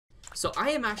So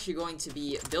I am actually going to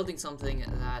be building something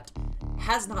that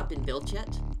has not been built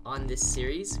yet on this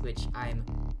series, which I'm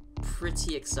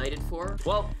pretty excited for.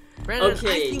 Well, Brandon,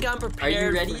 okay, I think I'm prepared. Are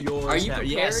you ready? For yours are you now. prepared?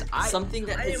 Yes, something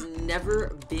that has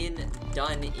never been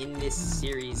done in this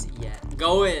series yet.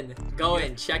 Go in,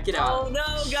 check it out. Oh no,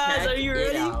 guys, check are you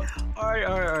ready? All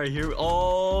right, here.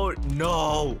 Oh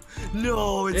no,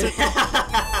 it's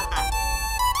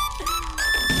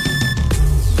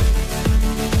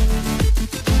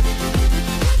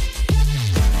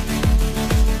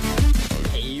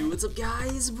What's up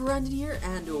guys, Brandon here,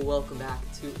 and welcome back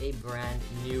to a brand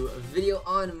new video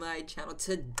on my channel.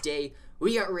 Today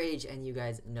we got rage, and you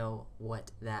guys know what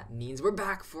that means. We're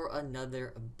back for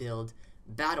another build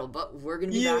battle, but we're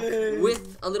gonna be back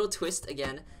with a little twist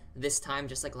again. This time,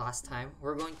 just like last time,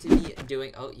 we're going to be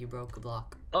doing— oh, you broke a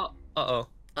block. Uh-oh.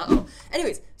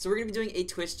 Anyways, so we're gonna be doing a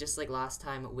twist just like last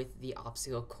time with the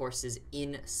obstacle courses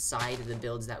inside of the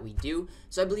builds that we do.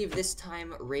 So I believe this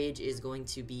time Rage is going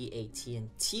to be a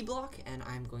TNT block and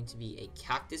I'm going to be a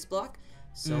cactus block.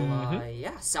 So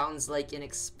yeah, sounds like an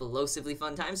explosively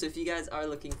fun time. So if you guys are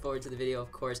looking forward to the video,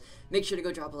 of course, make sure to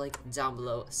go drop a like down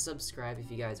below, subscribe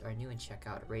if you guys are new, and check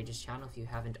out Rage's channel if you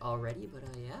haven't already. But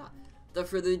yeah, without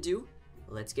further ado,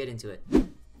 let's get into it.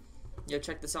 Yo,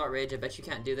 check this out, Rage. I bet you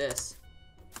can't do this.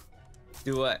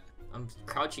 Do what? I'm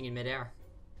crouching in midair.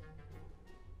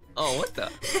 Oh, what the?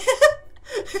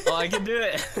 Oh, I can do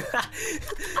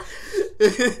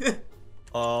it.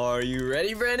 Are you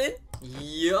ready, Brandon?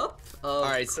 Yup.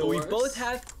 Alright, so we both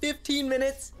have 15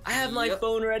 minutes. I have my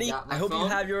phone ready. I hope you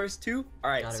have yours too.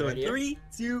 Alright, so in 3,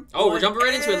 2, oh, we're jumping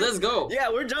right into it. Let's go.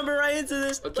 Yeah, we're jumping right into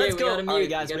this. Okay, let's go. Gotta mute. Alright,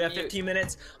 guys, we have 15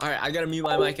 minutes. Alright, I gotta mute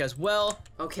my mic as well.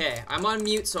 Okay, I'm on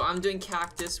mute, so I'm doing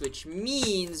cactus, which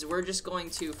means we're just going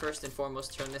to first and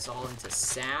foremost turn this all into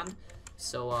sand.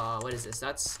 So, what is this?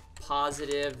 That's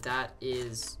positive. That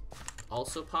is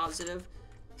also positive.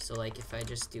 So, like, if I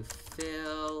just do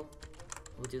fill,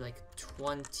 we'll do like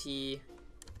 20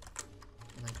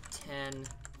 and like 10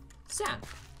 sand.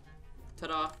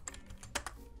 Ta-da.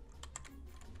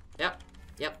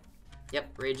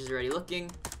 Yep, Rage is already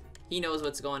looking. He knows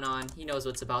what's going on. He knows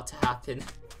what's about to happen.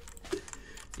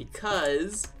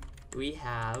 Because we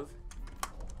have—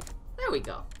 there we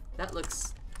go. That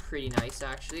looks pretty nice,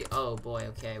 actually. Oh boy,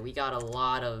 okay. We got a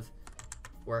lot of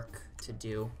work to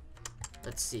do.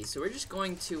 Let's see. So we're just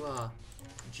going to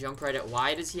jump right at—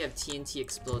 why does he have TNT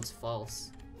explodes false?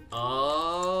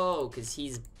 Oh, because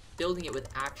he's building it with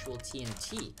actual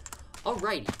TNT.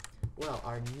 Alrighty. Well,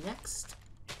 our next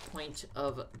point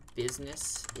of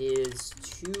business is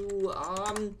to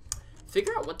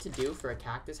figure out what to do for a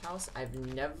cactus house. I've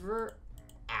never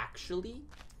actually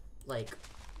like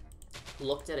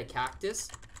looked at a cactus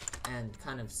and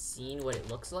kind of seen what it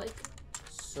looks like.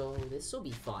 So this will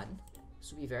be fun.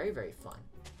 This will be very, very fun.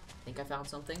 I think I found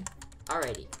something.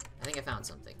 Alrighty, I think I found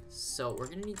something. So we're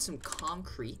gonna need some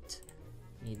concrete.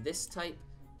 We need this type,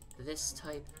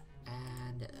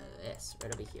 and this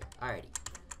right over here. Alrighty.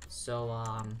 So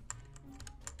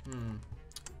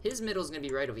his middle's gonna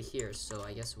be right over here, so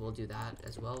I guess we'll do that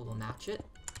as well. We'll match it.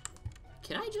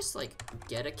 Can I just like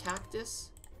get a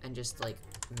cactus and just like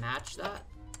match that?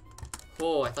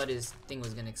 Oh, I thought his thing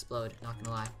was gonna explode, not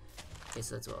gonna lie. Okay,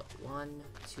 so that's what? 1,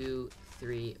 2,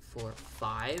 3, 4,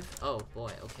 5. Oh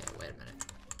boy, okay, wait a minute.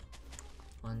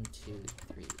 1, 2,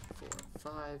 3, 4,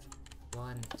 5.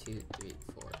 1, 2, 3,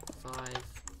 4,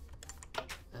 5.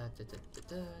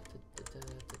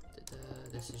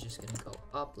 This is just gonna go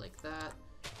up like that.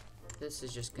 This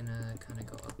is just gonna kind of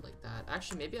go up like that.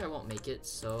 Actually, maybe I won't make it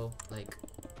so like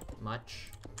much.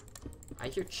 I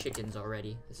hear chickens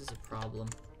already. This is a problem.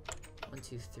 1,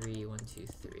 2, 3. 1, 2,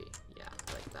 3. Yeah,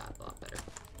 I like that a lot better.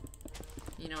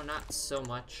 You know, not so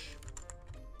much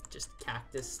just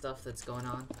cactus stuff that's going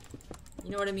on. You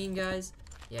know what I mean, guys?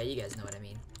 Yeah, you guys know what I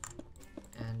mean.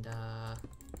 And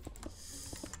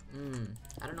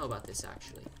I don't know about this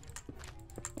actually.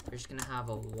 We're just gonna have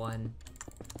a 1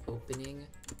 opening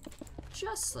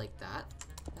just like that.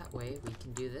 That way we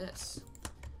can do this.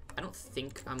 I don't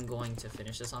think I'm going to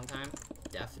finish this on time.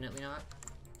 Definitely not.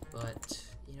 But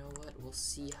you know what? We'll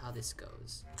see how this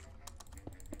goes.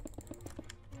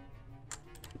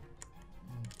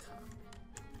 Okay.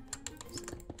 So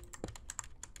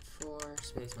 4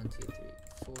 space 1, 2,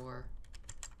 3, 4.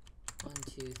 1,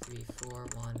 2, 3, 4.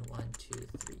 1, 1, 2,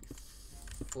 3,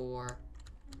 4.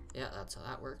 Yeah, that's how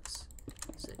that works.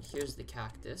 So then here's the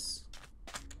cactus.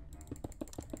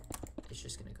 It's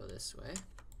just gonna go this way.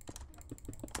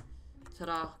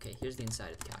 Ta-da! Okay, here's the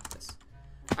inside of the cactus.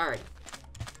 Alright.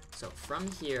 So from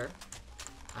here,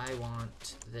 I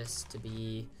want this to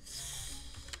be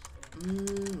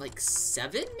Like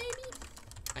 7 maybe?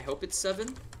 I hope it's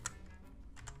 7.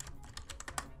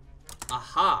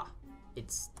 Aha!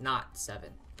 It's not 7.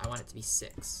 I want it to be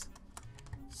 6.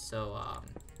 So,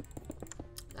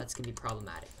 that's gonna be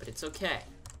problematic, but it's okay.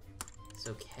 It's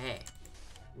okay.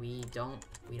 We don't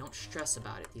stress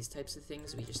about it. These types of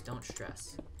things, we just don't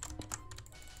stress.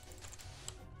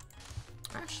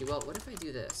 Actually, well, what if I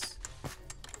do this?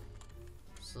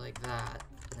 So like that,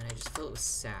 and then I just fill it with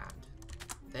sand.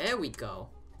 There we go.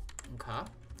 Okay.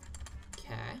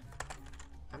 Okay.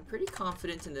 I'm pretty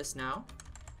confident in this now.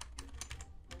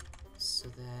 So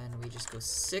then we just go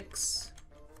 6.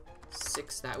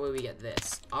 6, that way we get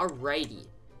this. Alrighty.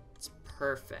 It's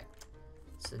perfect.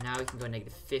 So now we can go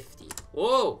 -50.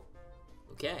 Whoa!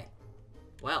 Okay.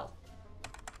 Well.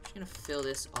 I'm just gonna fill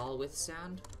this all with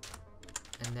sand.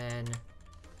 And then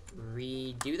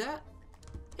redo that.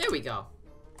 Here we go.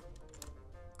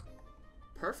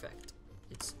 Perfect.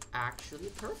 It's actually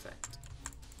perfect.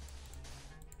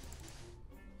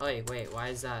 Oh, wait, why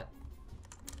is that?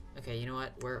 Okay, you know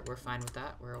what? We're fine with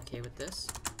that. We're okay with this.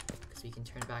 Because we can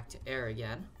turn back to air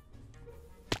again.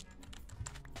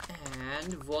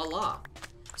 And voila.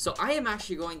 So I am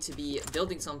actually going to be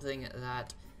building something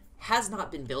that has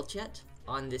not been built yet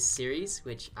on this series,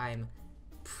 which I'm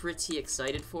pretty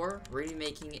excited for. We're gonna be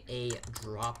making a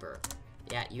dropper.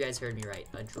 Yeah, you guys heard me right,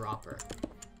 a dropper.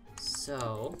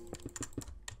 So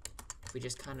if we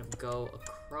just kind of go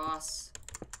across,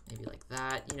 maybe like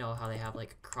that. You know how they have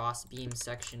like cross beam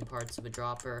section parts of a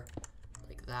dropper,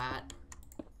 like that.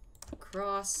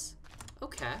 Across.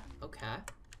 Okay, okay.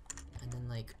 And then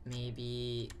like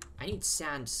maybe I need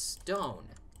sandstone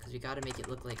because we got to make it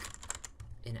look like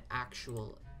an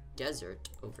actual desert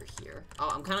over here. Oh,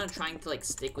 I'm kind of trying to like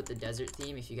stick with the desert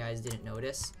theme if you guys didn't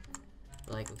notice.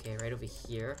 Like, okay, right over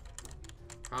here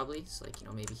probably. So like, you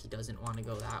know, maybe he doesn't want to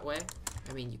go that way.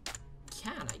 I mean, you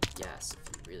can, I guess, if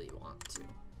you really want to,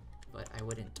 but I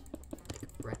wouldn't like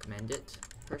recommend it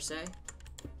per se.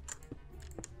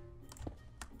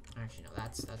 Actually, no,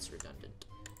 that's redundant.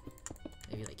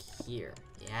 Maybe like here.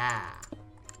 Yeah.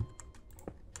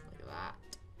 Like that.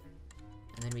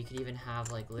 And then we could even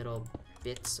have like little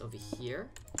bits over here.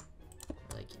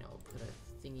 Or, like, you know, put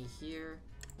a thingy here,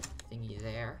 thingy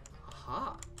there.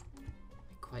 Aha.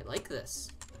 I quite like this.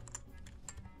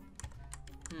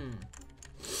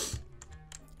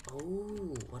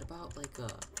 Oh, what about like a...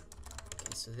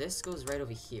 Okay, so this goes right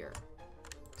over here.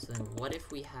 So then what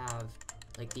if we have...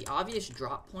 Like, the obvious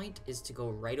drop point is to go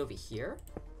right over here.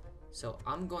 So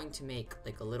I'm going to make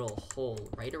like a little hole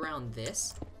right around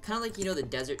this. Kind of like, you know, the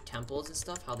desert temples and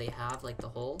stuff, how they have like the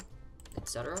hole,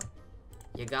 etc.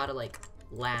 You gotta like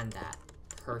land that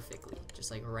perfectly,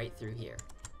 just like right through here.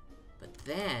 But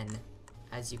then,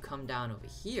 as you come down over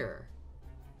here,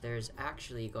 there's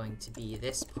actually going to be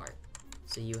this part.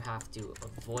 So you have to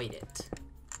avoid it.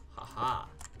 Haha.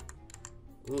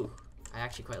 Ooh, I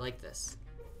actually quite like this.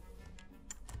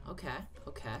 Okay,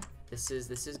 okay. This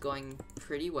is going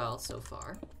pretty well so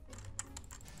far.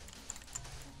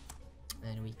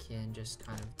 Then we can just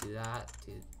kind of do that.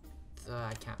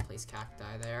 I can't place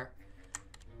cacti there.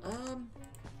 Oh,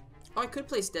 I could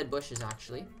place dead bushes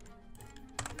actually.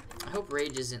 I hope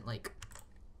Rage isn't like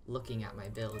looking at my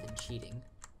build and cheating,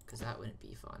 because that wouldn't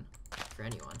be fun for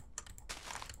anyone.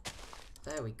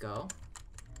 There we go.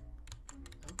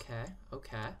 Okay,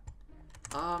 okay.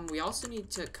 We also need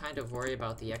to kind of worry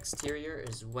about the exterior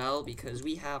as well, because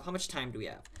we have, how much time do we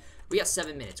have? We got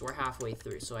 7 minutes, we're halfway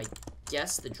through, so I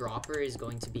guess the dropper is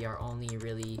going to be our only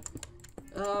really,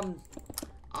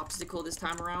 obstacle this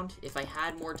time around. If I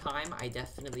had more time, I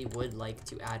definitely would like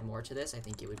to add more to this. I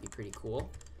think it would be pretty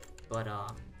cool, but,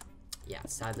 yeah,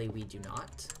 sadly we do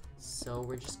not. So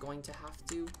we're just going to have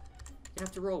to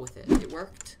roll with it. It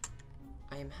worked.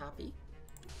 I am happy.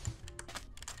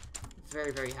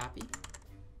 Very, very happy.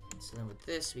 So then with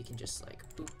this, we can just like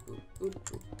boop, boop, boop,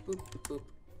 boop, boop, boop.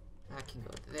 That can go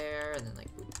there, and then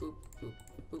like boop, boop, boop,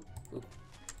 boop, boop,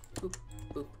 boop,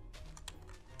 boop.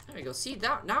 There we go. See,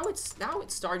 now it's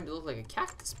starting to look like a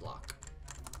cactus block.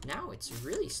 Now it's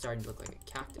really starting to look like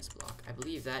a cactus block. I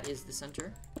believe that is the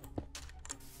center.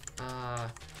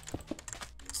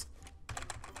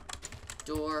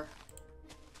 Door.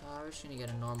 We're just gonna get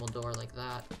a normal door like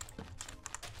that.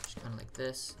 Just kind of like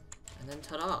this. And then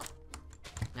ta-da!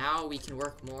 Now we can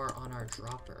work more on our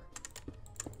dropper.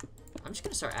 I'm just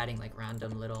gonna start adding like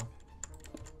random little...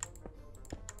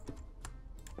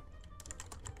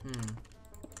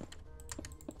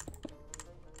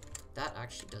 That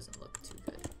actually doesn't look too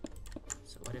good.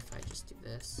 So what if I just do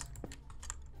this?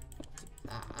 Do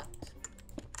that.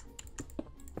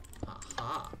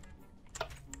 Aha.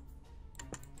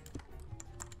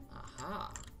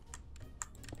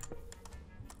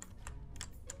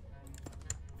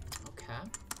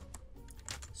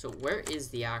 So where is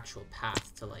the actual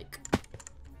path to like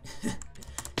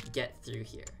get through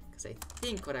here? Because I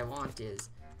think what I want is,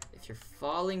 if you're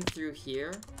falling through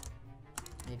here,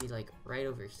 maybe like right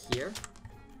over here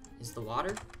is the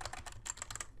water.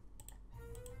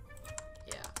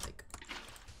 Yeah, like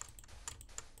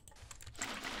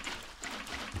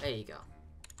there you go.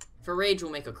 For rage,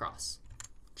 we'll make a cross.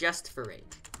 Just for rage.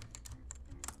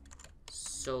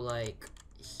 So like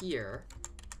here,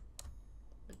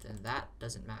 but then that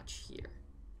doesn't match here.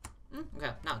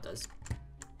 Okay, now it does.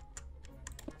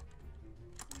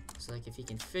 So like if you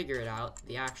can figure it out,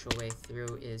 the actual way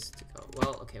through is to go,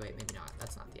 well, okay, wait, maybe not.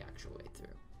 That's not the actual way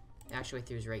through. The actual way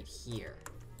through is right here.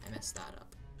 I messed that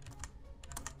up.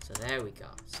 So there we go.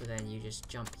 So then you just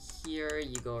jump here,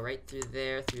 you go right through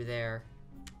there,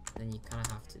 then you kind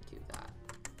of have to do that.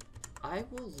 I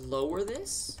will lower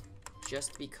this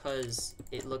just because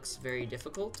it looks very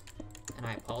difficult, and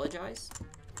I apologize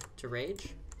to Rage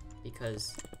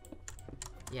because,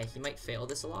 yeah, he might fail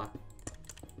this a lot.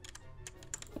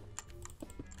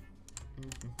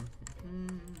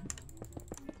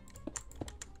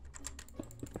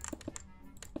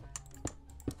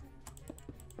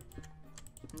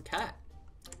 Okay.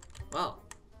 Well,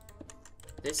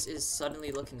 this is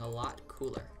suddenly looking a lot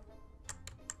cooler.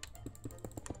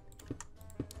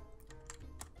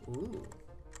 Ooh.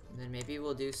 And then maybe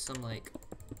we'll do some like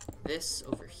this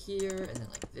over here and then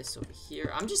like this over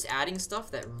here. I'm just adding stuff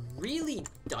that really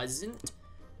doesn't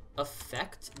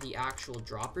affect the actual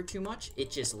dropper too much.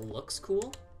 It just looks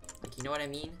cool. Like, you know what I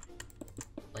mean?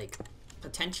 Like,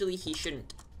 potentially he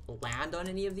shouldn't land on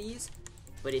any of these,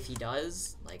 but if he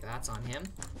does, like, that's on him.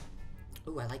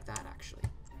 Ooh, I like that actually.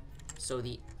 So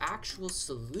the actual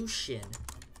solution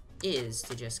is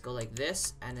to just go like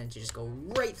this and then to just go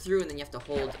right through, and then you have to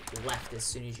hold left as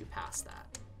soon as you pass that.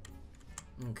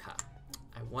 Okay.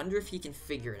 I wonder if he can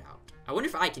figure it out. I wonder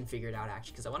if I can figure it out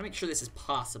actually, because I want to make sure this is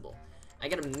possible. I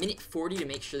got a minute 40 to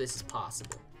make sure this is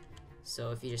possible.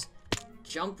 So if you just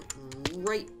jump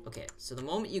right, okay, so the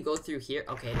moment you go through here,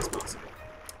 okay, it is possible.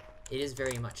 It is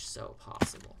very much so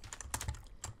possible.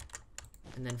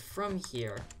 And then from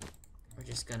here, we're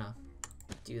just gonna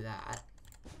do that.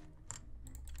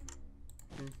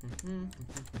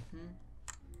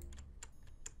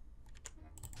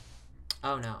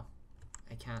 Oh no,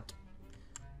 I can't.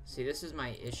 See, this is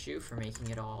my issue for making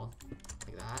it all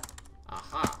like that.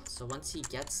 Aha, so once he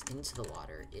gets into the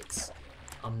water, it's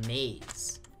a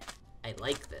maze. I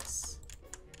like this.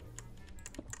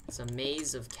 It's a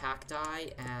maze of cacti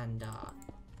and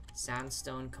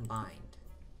sandstone combined.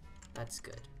 That's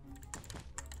good.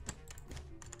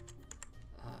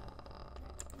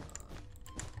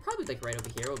 Probably like right over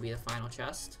here will be the final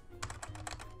chest.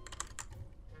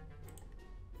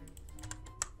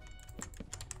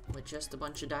 With just a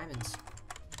bunch of diamonds.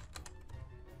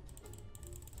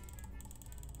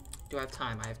 Do I have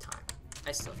time? I have time.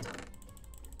 I still have time.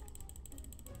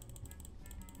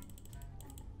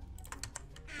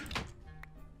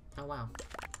 Oh wow.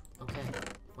 Okay.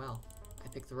 Well, I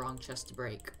picked the wrong chest to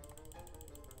break.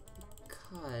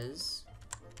 Because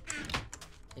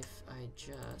if I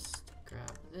just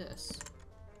grab this,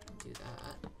 do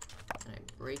that, and I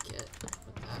break it, I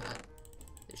put that,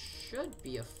 this should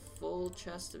be a full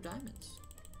chest of diamonds.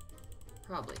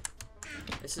 Probably.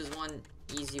 This is one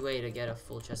easy way to get a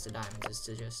full chest of diamonds, is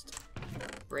to just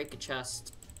break a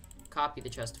chest, copy the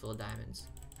chest full of diamonds,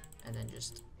 and then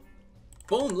just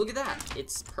boom, look at that.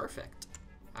 It's perfect,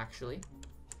 actually.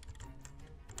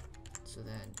 So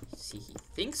then, see, he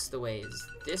thinks the way is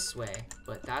this way,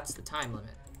 but that's the time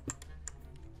limit.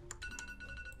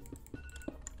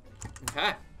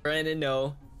 Okay. Brandon,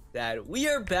 know that we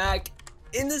are back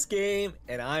in this game,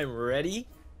 and I'm ready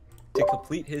to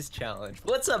complete his challenge.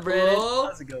 What's up, Brandon? Hello?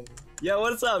 How's it going? Yeah,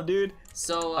 what's up, dude?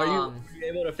 So, are you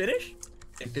able to finish?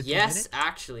 Yes,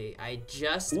 actually. I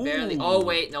just barely... Oh,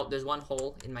 wait. No, there's one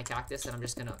hole in my cactus that I'm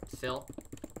just gonna fill.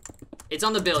 It's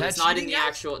on the build. It's not in the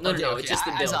actual... No, no, it's just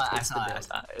the build.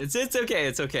 It's okay.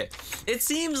 It's okay. It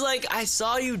seems like I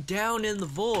saw you down in the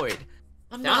void.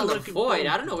 I'm down in the void?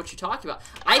 I don't know what you're talking about.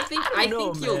 I think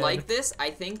you'll like this. I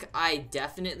think I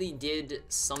definitely did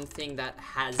something that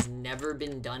has never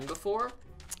been done before.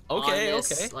 Okay, on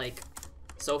this, like,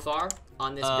 so far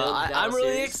on this build. I'm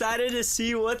really excited to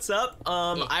see what's up.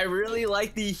 I really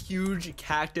like the huge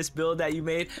cactus build that you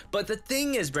made. But the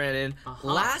thing is, Brandon,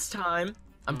 last time,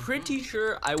 I'm pretty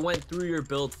sure I went through your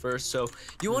build first. So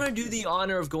you want to do the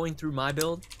honor of going through my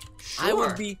build? Sure.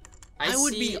 I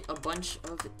would be a bunch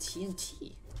of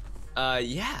TNT.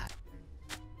 Yeah.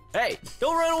 Hey,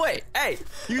 don't run away. Hey,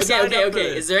 you Okay, signed okay, up for okay.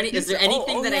 this. Is there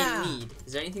anything that yeah. I need?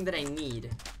 Is there anything that I need?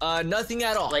 Nothing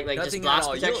at all. Like nothing just at blast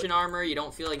all. protection armor? You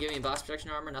don't feel like giving me blast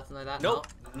protection armor? Nothing like that? Nope.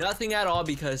 No? Nothing at all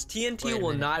because Wait TNT a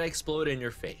will minute. not explode in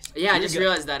your face. Yeah, I You're just good.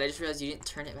 realized that. I just realized you didn't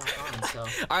turn it back on, so.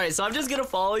 Alright, so I'm just gonna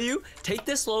follow you. Take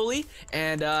this slowly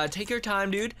and take your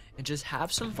time, dude, and just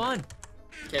have some fun.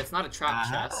 Okay, it's not a trap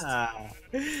chest.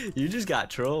 You just got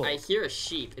trolled. I hear a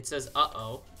sheep. It says,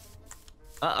 uh-oh.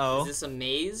 Uh-oh. Is this a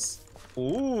maze?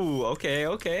 Ooh, okay,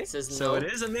 okay. It says so no. it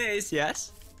is a maze,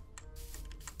 yes.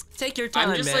 Take your time,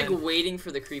 I'm just man. like waiting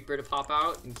for the creeper to pop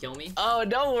out and kill me. Oh,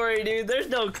 don't worry, dude. There's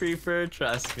no creeper.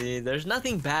 Trust me. There's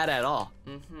nothing bad at all.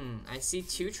 I see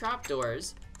 2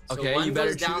 trapdoors. So Okay, one you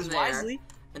better goes down choose there, wisely.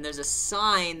 and there's a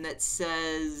sign that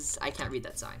says, I can't read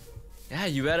that sign. Yeah,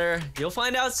 you better. You'll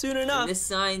find out soon enough. And this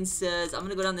sign says, I'm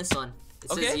gonna go down this one.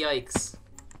 It says Okay. yikes.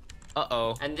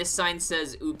 Uh-oh. And this sign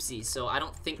says oopsie, so I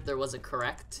don't think there was a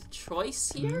correct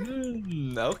choice here.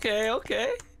 Okay,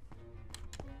 okay.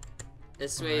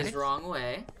 This way is Alright. wrong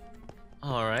way.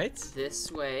 All right.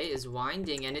 This way is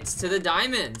winding, and it's to the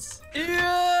diamonds.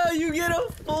 Yeah, you get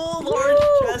a full Woo! large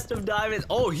chest of diamonds.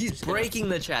 Oh, he's Just gonna- breaking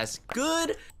the chest.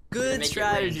 Good Make it rain. Just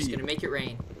strategy. gonna make it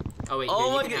rain. Oh wait, Oh here,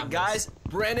 my you can god, have guys, this.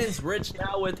 Brandon's rich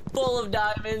now with full of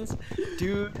diamonds.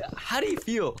 Dude, how do you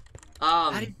feel? How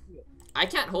do you feel? I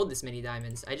can't hold this many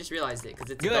diamonds. I just realized it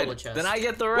because it's a double Good. chest. Then I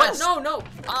get the What? rest. No, no.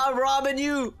 I'm robbing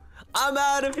you. I'm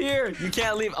out of here. You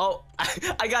can't leave. Oh,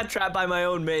 I got trapped by my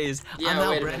own maze. Yeah, I'm out,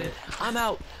 wait a Brandon. minute. I'm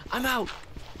out. I'm out.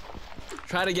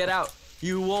 Try to get out.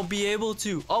 You won't be able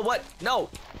to. Oh, what? No.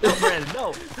 No, Brandon, no.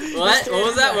 What? What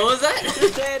was that? What was that?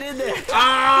 You're staying in there.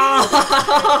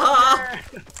 Ah!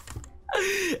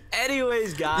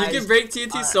 Anyways, guys. You can break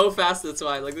TNT so fast. That's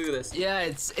why. Like, look at this. Yeah,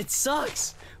 it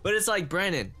sucks. But it's like,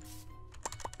 Brandon,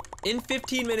 in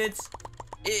 15 minutes,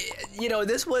 you know,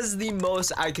 this was the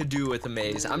most I could do with a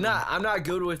maze. I'm not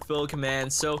good with fill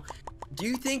commands, so do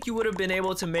you think you would have been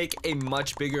able to make a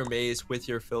much bigger maze with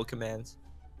your fill commands?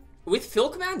 With fill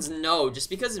commands, no. Just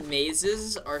because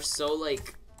mazes are so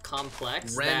like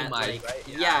complex that Randomized, like right?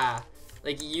 yeah,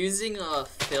 like using a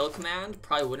fill command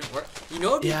probably wouldn't work. You know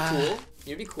what'd be Yeah. cool?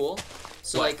 It'd be cool.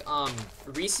 So What?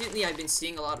 like recently I've been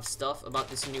seeing a lot of stuff about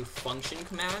this new function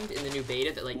command in the new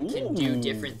beta that like can do Ooh.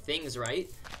 different things, right?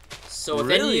 So if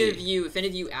Really? any of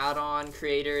you add-on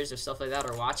creators or stuff like that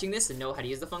are watching this and know how to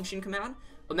use the function command,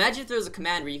 imagine if there was a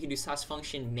command where you could do slash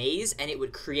function maze and it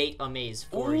would create a maze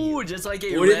for you. Ooh, just like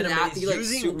a Wouldn't random that maze be, like,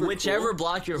 using super whichever cool?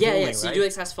 block you're Yeah, holding, yeah. So right? you do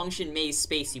like slash function maze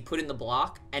space, you put in the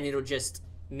block, and it'll just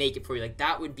make it for you. Like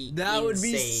that would be That would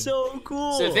be insane. so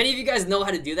cool. So if any of you guys know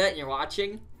how to do that and you're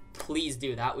watching, please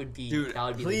do. That would be Dude, that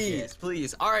would be please, legit.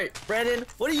 please. All right, Brandon,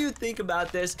 what do you think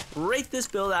about this? Rate this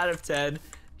build out of 10,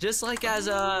 just like as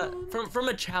a from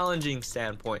a challenging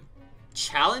standpoint.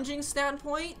 Challenging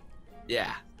standpoint,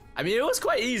 Yeah, I mean it was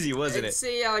quite easy, wasn't I'd it?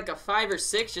 say yeah, like a 5 or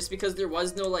 6, just because there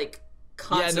was no like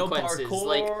Yeah, no consequences. parkour.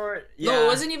 Like yeah. no, it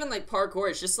wasn't even like parkour.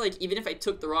 It's just like even if I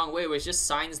took the wrong way, it was just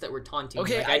signs that were taunting. me.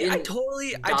 Okay, Like, I didn't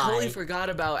totally die. forgot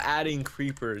about adding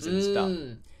creepers and stuff.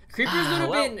 Creepers would have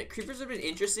well- been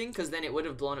interesting because then it would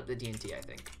have blown up the TNT, I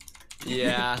think.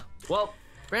 Yeah. Well,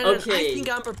 Brandon, Okay, I think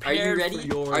I'm Are prepared you ready? for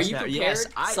yours Are you now. prepared? Yes,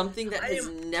 Something that I has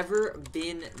am- never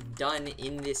been done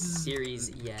in this series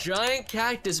yet. Giant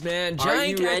cactus, man. Are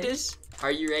Giant you ready? cactus.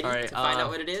 Are you ready Alright, to find out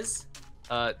what it is?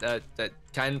 That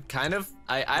kind of.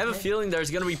 I have a Okay. feeling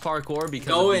there's gonna be parkour because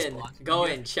Go of these in, blocks go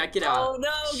here. in, check it out. Oh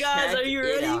no, guys, Check are you it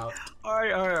ready? out. All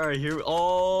right, here.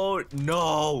 Oh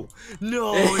no, it's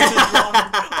just wrong.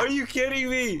 Are you kidding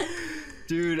me,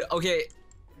 dude? Okay,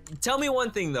 tell me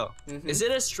one thing though. Is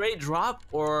it a straight drop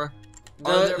or?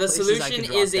 are there The places I can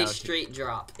solution drop is a down to? straight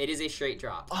drop. It is a straight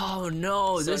drop. Oh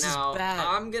no, So this now is bad.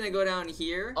 I'm gonna go down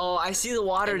here. Oh, I see the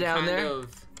water and down kind there. of,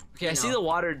 Okay, I you see know, the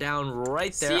water down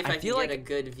right there. See if I feel can like get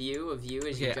a good view of you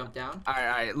as you Okay. jump down. all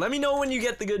right. Let me know when you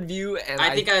get the good view. And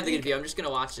I think I have the good view. I'm just gonna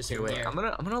watch this Okay, from wait. here. I'm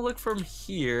gonna look from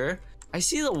here. I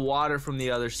see the water from the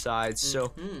other side, so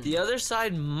Mhm. the other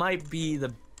side might be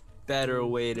the better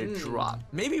way to drop.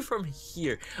 Maybe from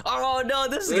here. Oh no,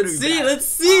 this is Let's gonna be see. bad. Let's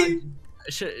see.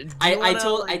 Do you I wanna,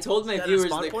 told like, my set a viewers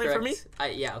spawn the point correct. for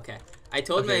me? Yeah, okay. I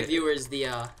told my Okay. viewers the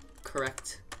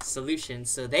correct solution,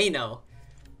 so they know.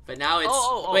 But now it's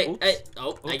Oh, wait.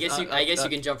 oops. I guess you. I guess you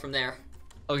can jump from there.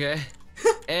 Okay.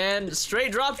 And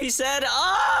straight drop, he said.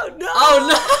 Oh no!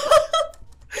 Oh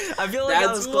I feel like I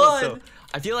That's was close though. one.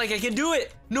 I feel like I can do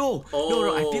it. No,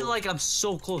 no, I feel Oh. like I'm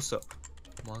so close though.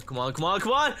 Come on.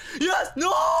 Yes,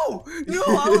 no,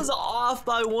 I was off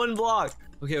by 1 block.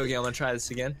 Okay, I'm gonna try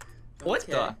this again. What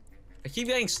Okay. the? I keep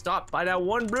getting stopped by that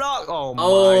 1 block. Oh my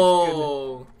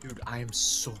Oh. goodness. Dude, I am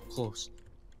so close.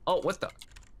 Oh, what the?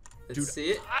 Let's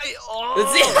see it.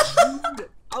 Let's see it. Dude,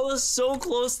 I was so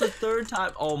close the third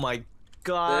time. Oh my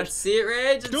gosh. Let's see it,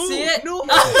 Rage. Let's see it. No,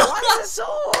 why is it so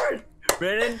hard?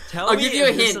 Brandon, tell me. I'll give you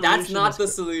a hint. That's not the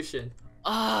solution.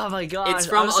 Oh my gosh. It's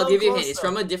from. I'll give you a hint. It's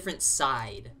from a different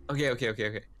side.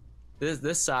 Okay.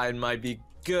 This side might be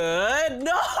good.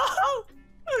 No.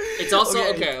 It's also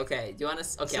okay. Do you want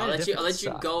to? Okay, I'll let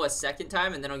you side. go a second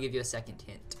time, and then I'll give you a second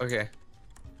hint. Okay.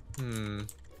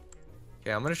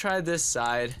 Okay, I'm gonna try this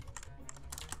side.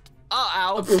 Oh,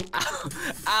 ow.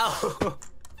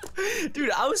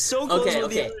 Dude, I was so close with the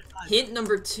other side. Hint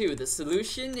number 2. The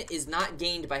solution is not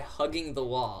gained by hugging the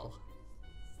wall.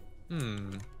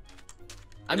 In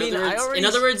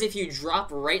other words, if you drop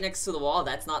right next to the wall,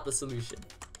 that's not the solution.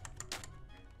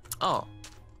 Oh.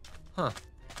 Huh.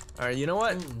 Alright, you know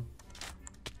what?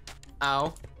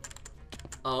 Ow.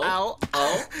 Oh. Ow.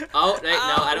 Oh.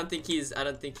 No, I don't think he...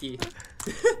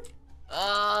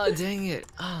 Oh, dang it.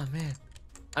 Oh, man.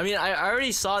 I mean, I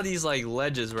already saw these, like,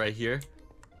 ledges right here.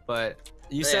 But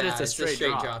you said it's a straight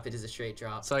drop. It is a straight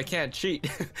drop. So I can't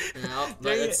cheat. No,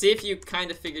 but let's see if you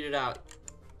kind of figured it out.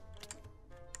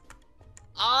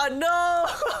 Oh, no!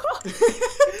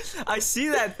 I see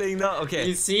that thing, though. Okay.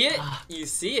 You see it? You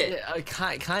see it? Yeah,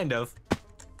 kind of.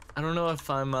 I don't know if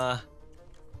I'm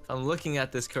looking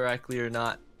at this correctly or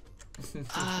not.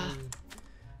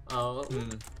 Oh.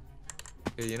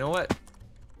 Okay, you know what?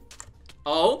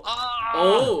 Oh.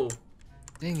 Oh.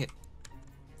 Dang it.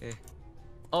 Okay.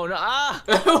 Oh no!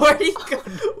 Where'd he go?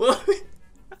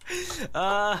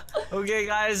 Okay,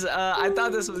 guys. I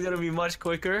thought this was gonna be much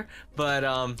quicker,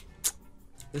 but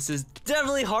this is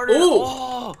definitely harder.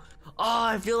 Oh,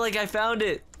 I feel like I found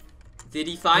it. Did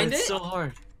he find it? It's so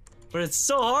hard. But it's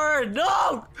so hard. No!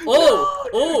 Oh! No,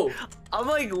 oh! I'm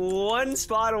like one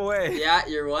spot away. Yeah,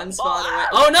 you're one spot away.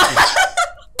 Oh no!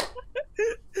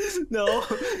 No.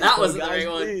 That wasn't the right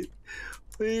one.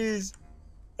 Please.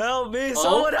 Help me.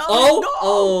 Someone help me. No!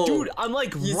 Oh! Dude, I'm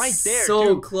like right there.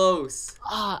 So dude. Close.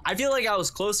 I feel like I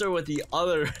was closer with the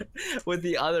other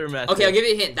method. Okay, I'll give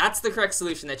you a hint. That's the correct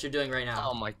solution that you're doing right now.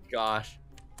 Oh my gosh.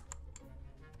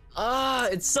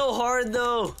 It's so hard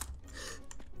though.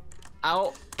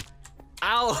 Ow.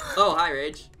 Ow. Oh, hi,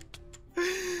 Rage.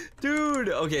 Dude.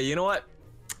 Okay, you know what?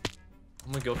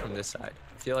 I'm gonna go from this side.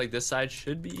 I feel like this side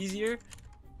should be easier.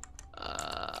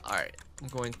 Alright. I'm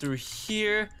going through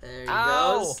here. There he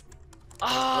goes.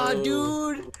 Ah,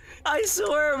 dude. I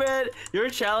swear, man. Your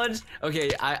challenge.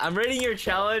 Okay, I'm rating your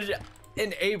challenge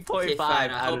in 8.5. Okay, fine.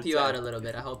 I'll help you out a little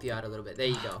bit. There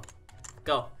you go.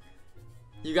 Go.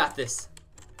 You got this.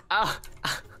 Ah.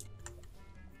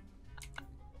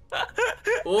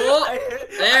 Oh,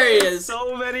 there he is.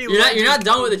 So many. You're not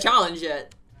done with the challenge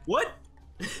yet. What?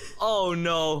 Oh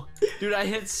no, dude! I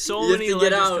hit so you many have to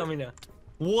get ledges out. coming down.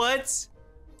 What?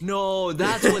 No,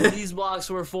 that's what these blocks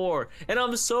were for, and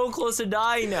I'm so close to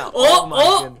dying now. Oh my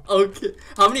goodness. Okay.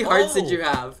 How many hearts did you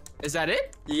have? Is that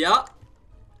it? Yeah.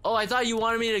 Oh, I thought you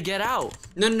wanted me to get out.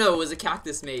 No, it was a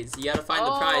cactus maze. You gotta find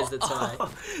the prize. That's why.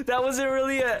 That wasn't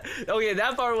really a. Okay,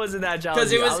 that part wasn't that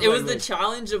challenging. Because it was the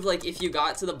challenge of like if you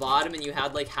got to the bottom and you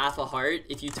had like half a heart,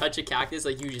 if you touch a cactus,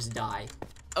 like you just die.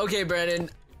 Okay,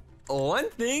 Brandon. One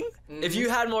thing, if you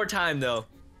had more time though,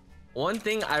 one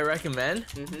thing I recommend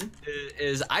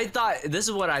is this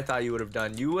is what I thought you would have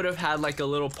done. You would have had like a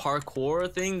little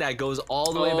parkour thing that goes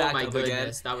all the way back up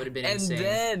again. That would have been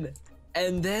insane.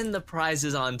 And then the prize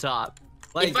is on top.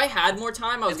 Like, if I had more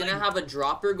time, I was gonna have a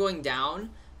dropper going down,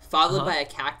 followed by a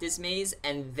cactus maze,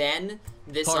 and then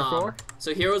this parkour.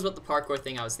 So here was what the parkour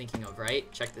thing I was thinking of,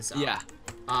 right? Check this out. Yeah.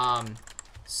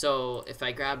 So if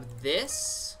I grab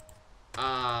this,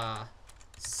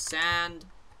 sand,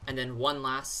 and then one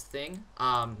last thing.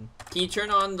 Can you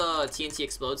turn on the TNT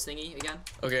explodes thingy again?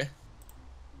 Okay.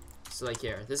 So like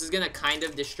here, this is gonna kind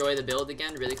of destroy the build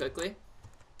again really quickly.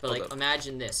 But like,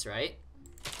 imagine this, right?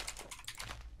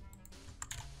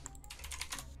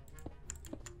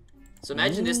 So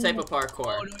imagine this type of parkour.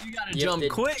 Oh no, you gotta jump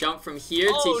quick. Jump from here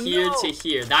to here to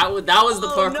here. That was the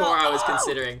parkour I was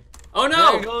considering. Oh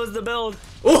no! There goes the build.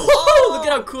 Oh, look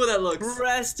at how cool that looks.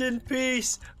 Rest in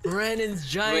peace, Brandon's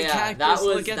giant cactus. That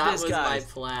was my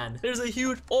plan. There's a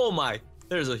huge.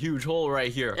 There's a huge hole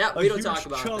right here. Yeah, we don't talk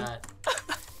about that.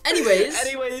 Anyways,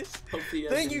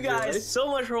 thank you guys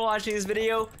so much for watching this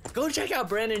video. Go check out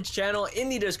Brandon's channel in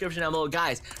the description down below.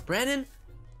 Guys, Brandon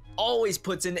always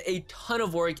puts in a ton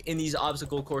of work in these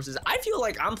obstacle courses. I feel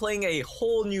like I'm playing a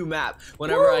whole new map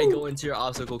whenever I go into your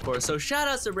obstacle course. So shout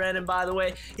out to Brandon, by the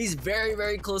way. He's very,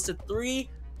 very close to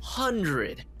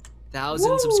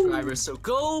 300,000 subscribers. So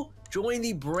go Join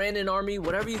the Brandon Army,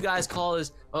 whatever you guys call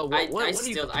this. What do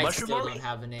you call I Mushroom still Army? don't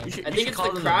have a name. You should- I you think should it's call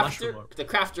the them the Mushroom Army.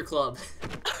 Crafter Club.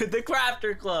 The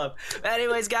Crafter Club.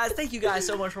 Anyways, guys, thank you guys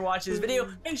so much for watching this video.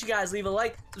 Make sure you guys leave a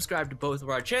like, subscribe to both of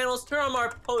our channels, turn on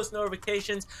our post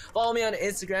notifications, follow me on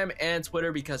Instagram and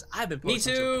Twitter because I've been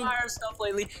posting some fire stuff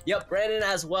lately. Yep, Brandon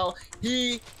as well.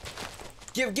 Give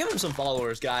him some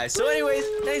followers, guys. So anyways,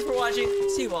 thanks for watching.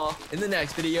 See you all in the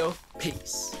next video.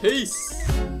 Peace.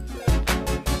 Peace.